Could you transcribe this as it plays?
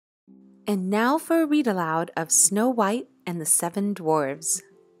And now for a read aloud of Snow White and the Seven Dwarves.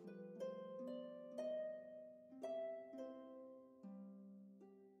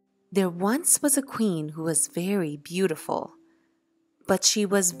 There once was a queen who was very beautiful, but she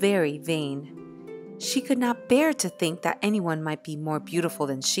was very vain. She could not bear to think that anyone might be more beautiful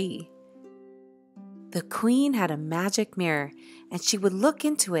than she. The queen had a magic mirror, and she would look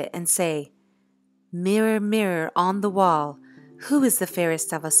into it and say, "Mirror, mirror on the wall, who is the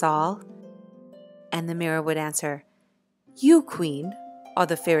fairest of us all?" And the mirror would answer, "You, queen, are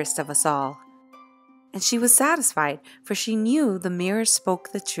the fairest of us all." And she was satisfied, for she knew the mirror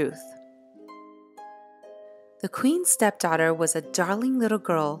spoke the truth. The queen's stepdaughter was a darling little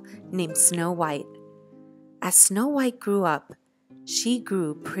girl named Snow White. As Snow White grew up, she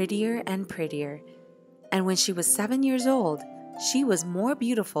grew prettier and prettier, and when she was 7 years old, she was more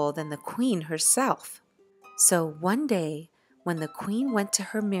beautiful than the queen herself. So one day, when the queen went to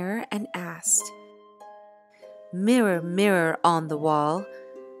her mirror and asked, "Mirror, mirror on the wall,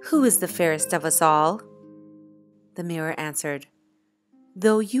 who is the fairest of us all?" the mirror answered,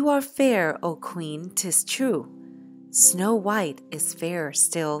 "Though you are fair, O queen, 'tis true, Snow White is fairer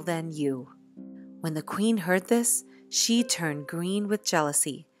still than you." When the queen heard this, she turned green with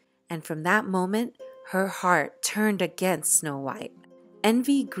jealousy, and from that moment her heart turned against Snow White.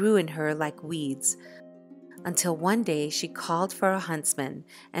 Envy grew in her like weeds, until one day she called for a huntsman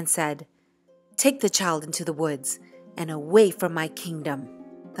and said, "Take the child into the woods and away from my kingdom."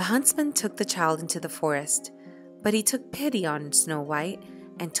 The huntsman took the child into the forest, but he took pity on Snow White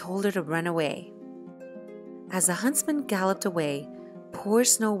and told her to run away. As the huntsman galloped away, poor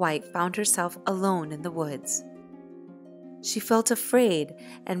Snow White found herself alone in the woods. She felt afraid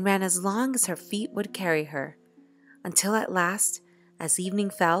and ran as long as her feet would carry her, until at last, as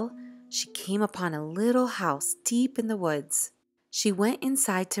evening fell, she came upon a little house deep in the woods. She went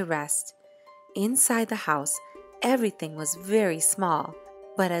inside to rest. Inside the house, everything was very small,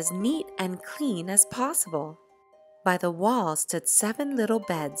 but as neat and clean as possible. By the wall stood 7 little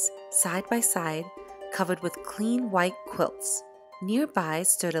beds, side by side, covered with clean white quilts. Nearby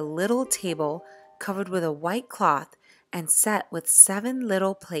stood a little table covered with a white cloth and set with 7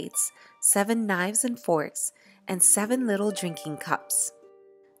 little plates, 7 knives and forks, and 7 little drinking cups.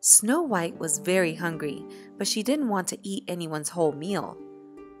 Snow White was very hungry, but she didn't want to eat anyone's whole meal.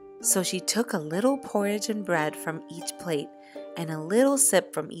 So she took a little porridge and bread from each plate and a little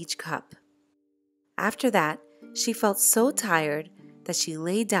sip from each cup. After that, she felt so tired that she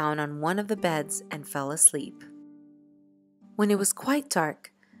lay down on one of the beds and fell asleep. When it was quite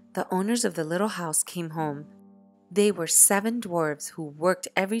dark, the owners of the little house came home. They were 7 dwarves who worked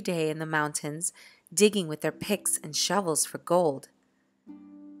every day in the mountains, digging with their picks and shovels for gold.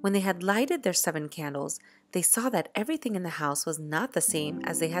 When they had lighted their 7 candles, they saw that everything in the house was not the same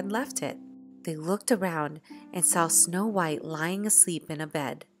as they had left it. They looked around and saw Snow White lying asleep in a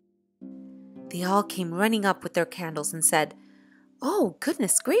bed. They all came running up with their candles and said, "Oh,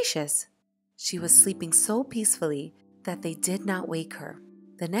 goodness gracious!" She was sleeping so peacefully that they did not wake her.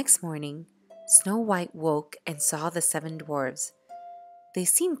 The next morning, Snow White woke and saw the 7 dwarves. They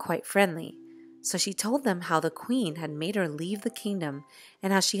seemed quite friendly, so she told them how the queen had made her leave the kingdom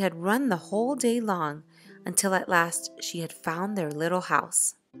and how she had run the whole day long until at last she had found their little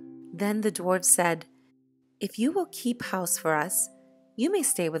house. Then the dwarves said, "If you will keep house for us, you may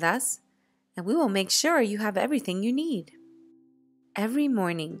stay with us, and we will make sure you have everything you need." Every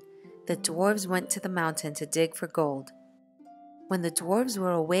morning, the dwarves went to the mountain to dig for gold. When the dwarves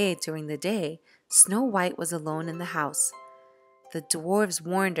were away during the day, Snow White was alone in the house. The dwarves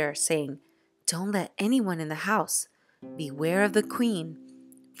warned her, saying, "Don't let anyone in the house. Beware of the queen,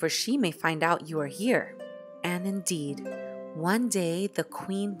 for she may find out you are here." And indeed, one day the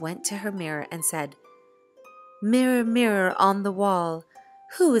queen went to her mirror and said, "Mirror, mirror on the wall,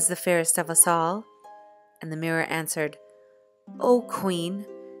 who is the fairest of us all?" And the mirror answered, "O queen,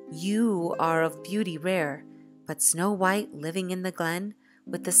 you are of beauty rare, but Snow White living in the glen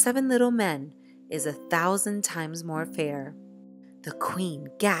with the 7 little men is 1,000 times more fair." The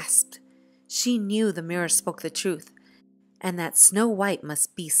queen gasped. She knew the mirror spoke the truth, and that Snow White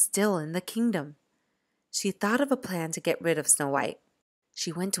must be still in the kingdom. She thought of a plan to get rid of Snow White.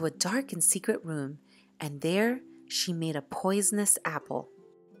 She went to a dark and secret room, and there she made a poisonous apple.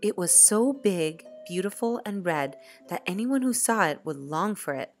 It was so big, beautiful, and red that anyone who saw it would long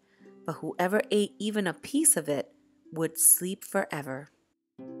for it, but whoever ate even a piece of it would sleep forever.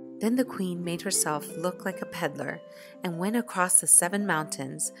 Then the queen made herself look like a peddler and went across the 7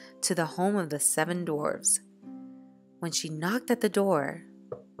 mountains to the home of the 7 dwarves. When she knocked at the door,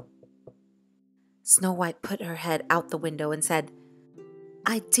 Snow White put her head out the window and said,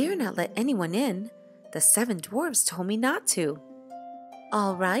 I dare not let anyone in. The 7 dwarves told me not to.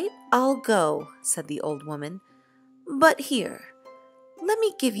 All right, I'll go, said the old woman. But here, let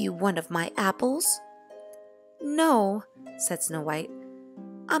me give you one of my apples. No, said Snow White.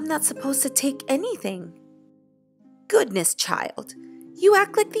 I'm not supposed to take anything. Goodness, child, you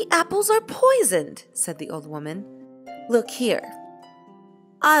act like the apples are poisoned, said the old woman. Look here.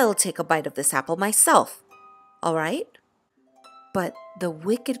 I'll take a bite of this apple myself, all right? But the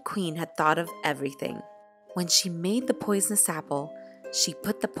wicked queen had thought of everything. When she made the poisonous apple, she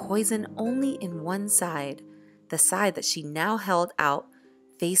put the poison only in one side, the side that she now held out,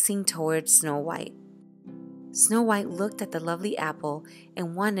 facing towards Snow White. Snow White looked at the lovely apple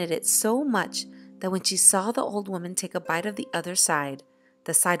and wanted it so much that when she saw the old woman take a bite of the other side,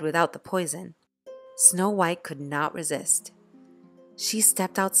 the side without the poison, Snow White could not resist. She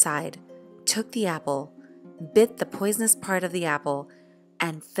stepped outside, took the apple, bit the poisonous part of the apple,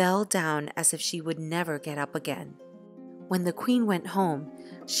 and fell down as if she would never get up again. When the queen went home,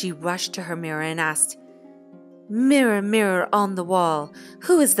 she rushed to her mirror and asked, Mirror, mirror on the wall,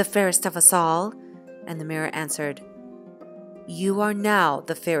 who is the fairest of us all? And the mirror answered, You are now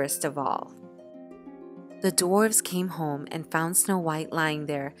the fairest of all. The dwarves came home and found Snow White lying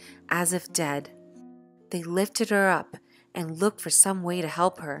there as if dead. They lifted her up and looked for some way to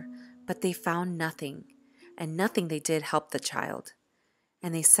help her, but they found nothing, and nothing they did helped the child.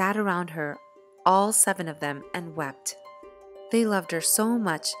 And they sat around her, all 7 of them, and wept. They loved her so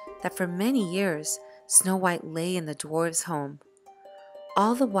much that for many years Snow White lay in the dwarves' home.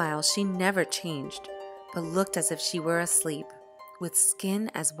 All the while she never changed, but looked as if she were asleep, with skin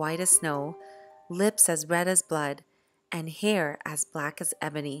as white as snow, lips as red as blood, and hair as black as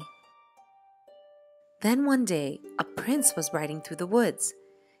ebony. Then one day a prince was riding through the woods.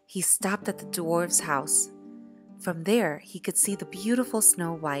 He stopped at the dwarves' house. From there he could see the beautiful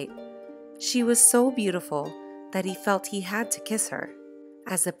Snow White. She was so beautiful that he felt he had to kiss her.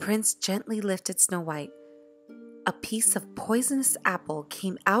 As the prince gently lifted Snow White, a piece of poisonous apple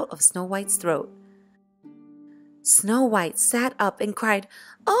came out of Snow White's throat. Snow White sat up and cried,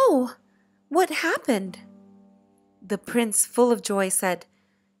 Oh, what happened? The prince, full of joy, said,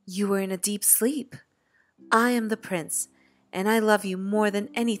 You were in a deep sleep. I am the prince, and I love you more than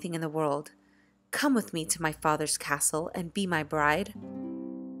anything in the world. Come with me to my father's castle and be my bride.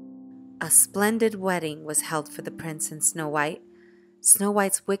 A splendid wedding was held for the prince and Snow White. Snow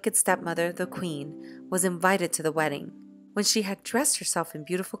White's wicked stepmother, the queen, was invited to the wedding. When she had dressed herself in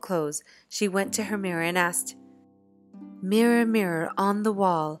beautiful clothes, she went to her mirror and asked, Mirror, mirror on the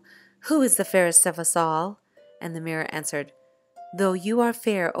wall, who is the fairest of us all? And the mirror answered, Though you are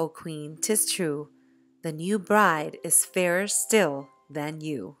fair, O queen, 'tis true, the new bride is fairer still than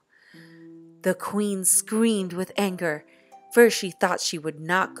you. The queen screamed with anger. First she thought she would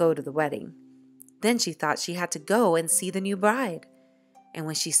not go to the wedding. Then she thought she had to go and see the new bride. And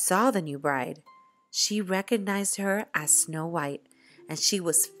when she saw the new bride, she recognized her as Snow White, and she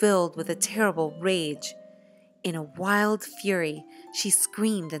was filled with a terrible rage. In a wild fury, she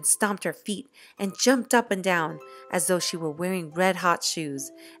screamed and stomped her feet and jumped up and down as though she were wearing red-hot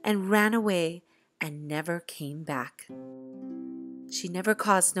shoes, and ran away and never came back. She never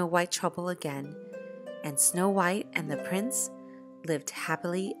caused Snow White trouble again, and Snow White and the prince lived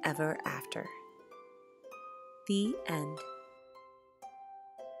happily ever after. The end.